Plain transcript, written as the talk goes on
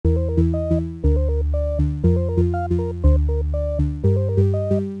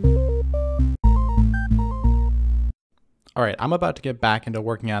Alright, I'm about to get back into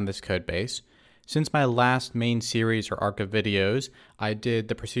working on this code base. Since my last main series or arc of videos, I did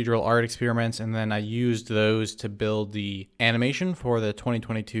the procedural art experiments and then I used those to build the animation for the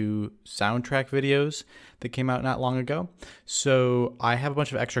 2022 soundtrack videos that came out not long ago. So I have a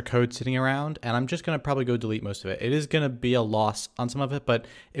bunch of extra code sitting around and I'm just going to probably go delete most of it. It is going to be a loss on some of it, but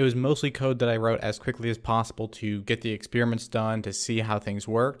it was mostly code that I wrote as quickly as possible to get the experiments done, to see how things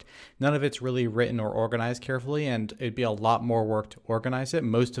worked. None of it's really written or organized carefully, and it'd be a lot more work to organize it.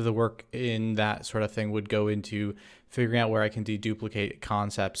 Most of the work in that sort of thing would go into figuring out where I can deduplicate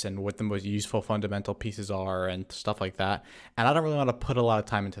concepts and what the most useful fundamental pieces are and stuff like that. And I don't really want to put a lot of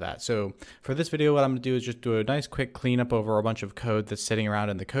time into that. So for this video, what I'm going to do is just do a nice quick cleanup over a bunch of code that's sitting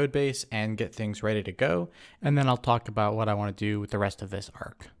around in the code base and get things ready to go. And then I'll talk about what I want to do with the rest of this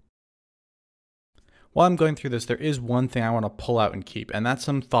arc. While I'm going through this, there is one thing I want to pull out and keep, and that's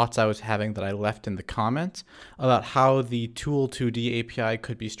some thoughts I was having that I left in the comments about how the Tool2D API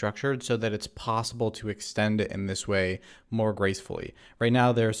could be structured so that it's possible to extend it in this way more gracefully. Right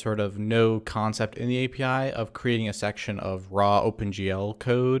now, there's sort of no concept in the API of creating a section of raw OpenGL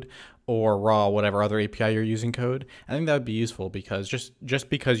code or raw whatever other API you're using code. I think that would be useful because just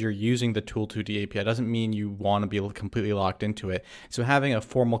because you're using the Tool2D API doesn't mean you want to be completely locked into it. So having a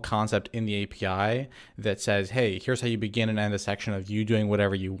formal concept in the API that says, hey, here's how you begin and end a section of you doing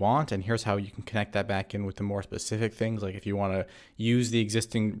whatever you want, and here's how you can connect that back in with the more specific things, like if you want to use the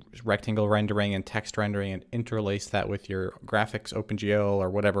existing rectangle rendering and text rendering and interlace that with your graphics OpenGL or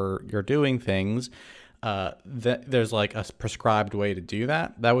whatever you're doing things, there's like a prescribed way to do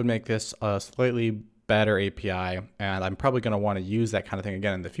that. That would make this a slightly better API, and I'm probably going to want to use that kind of thing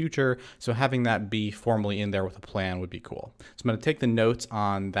again in the future. So having that be formally in there with a plan would be cool. So I'm going to take the notes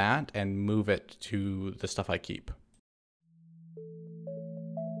on that and move it to the stuff I keep.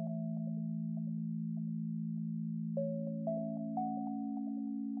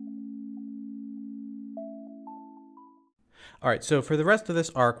 All right, so for the rest of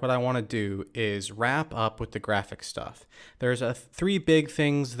this arc, what I want to do is wrap up with the graphic stuff. There's three big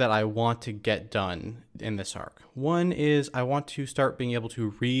things that I want to get done in this arc. One is I want to start being able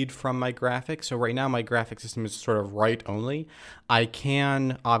to read from my graphics. So right now my graphic system is sort of write only. I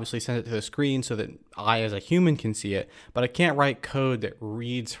can obviously send it to the screen so that I as a human can see it, but I can't write code that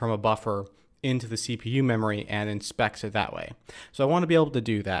reads from a buffer into the CPU memory and inspects it that way. So I want to be able to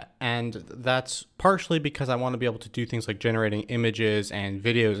do that. And that's partially because I want to be able to do things like generating images and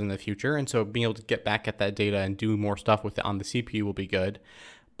videos in the future. And so being able to get back at that data and do more stuff with it on the CPU will be good.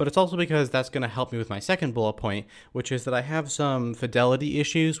 But it's also because that's going to help me with my second bullet point, which is that I have some fidelity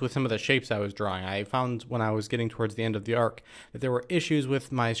issues with some of the shapes I was drawing. I found when I was getting towards the end of the arc that there were issues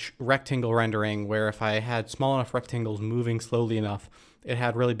with my rectangle rendering where if I had small enough rectangles moving slowly enough, it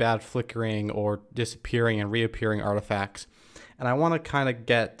had really bad flickering or disappearing and reappearing artifacts. And I want to kind of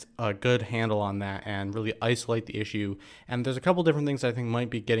get a good handle on that and really isolate the issue. And there's a couple different things I think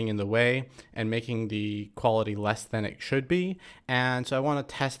might be getting in the way and making the quality less than it should be. And so I want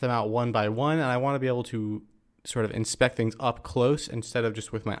to test them out one by one, and I want to be able to sort of inspect things up close instead of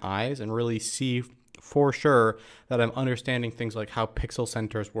just with my eyes and really see for sure that I'm understanding things like how pixel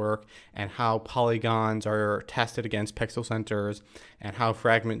centers work and how polygons are tested against pixel centers and how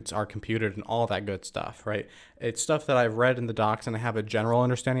fragments are computed and all that good stuff, right? It's stuff that I've read in the docs and I have a general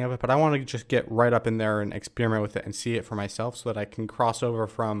understanding of it, but I want to just get right up in there and experiment with it and see it for myself so that I can cross over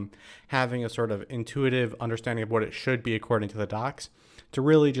from having a sort of intuitive understanding of what it should be according to the docs to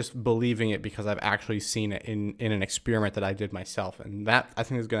really just believing it because I've actually seen it in an experiment that I did myself. And that I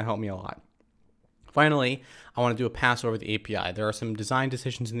think is going to help me a lot. Finally, I want to do a pass over the API. There are some design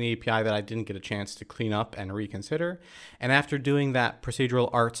decisions in the API that I didn't get a chance to clean up and reconsider. And after doing that procedural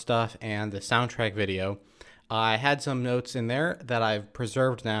art stuff and the soundtrack video, I had some notes in there that I've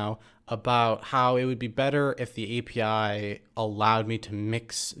preserved now about how it would be better if the API allowed me to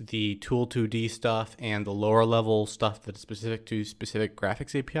mix the Tool2D stuff and the lower level stuff that's specific to specific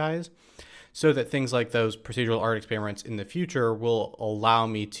graphics APIs, so that things like those procedural art experiments in the future will allow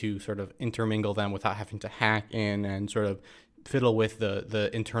me to sort of intermingle them without having to hack in and sort of fiddle with the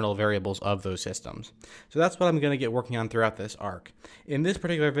internal variables of those systems. So that's what I'm going to get working on throughout this arc. In this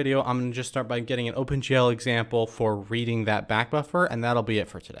particular video, I'm going to just start by getting an OpenGL example for reading that back buffer, and that'll be it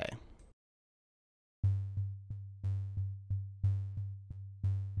for today.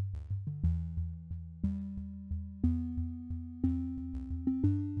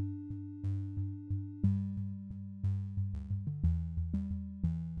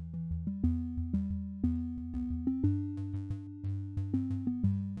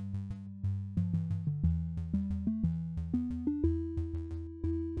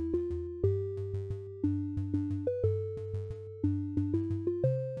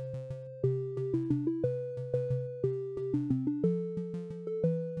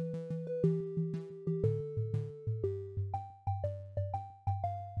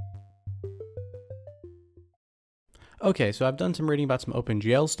 Okay, so I've done some reading about some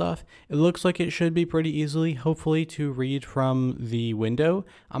OpenGL stuff. It looks like it should be pretty easily, hopefully, to read from the window.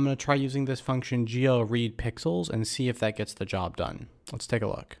 I'm going to try using this function glReadPixels and see if that gets the job done. Let's take a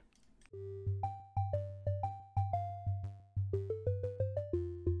look.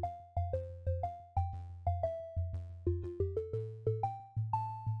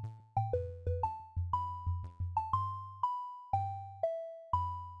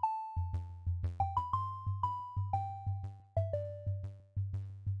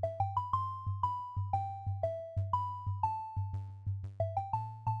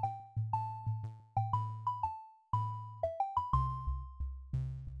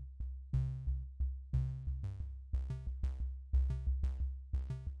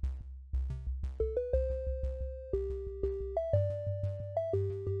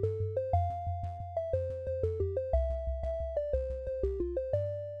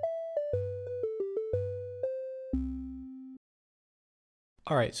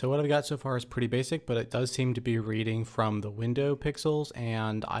 All right, so what I've got so far is pretty basic, but it does seem to be reading from the window pixels,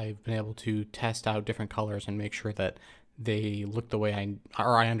 and I've been able to test out different colors and make sure that they look the way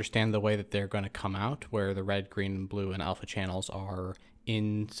I understand the way that they're going to come out, where the red, green, and blue and alpha channels are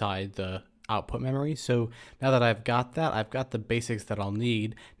inside the output memory. So now that I've got that, I've got the basics that I'll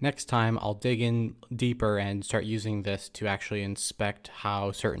need. Next time I'll dig in deeper and start using this to actually inspect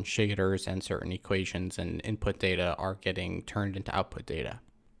how certain shaders and certain equations and input data are getting turned into output data.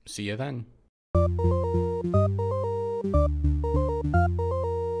 See you then.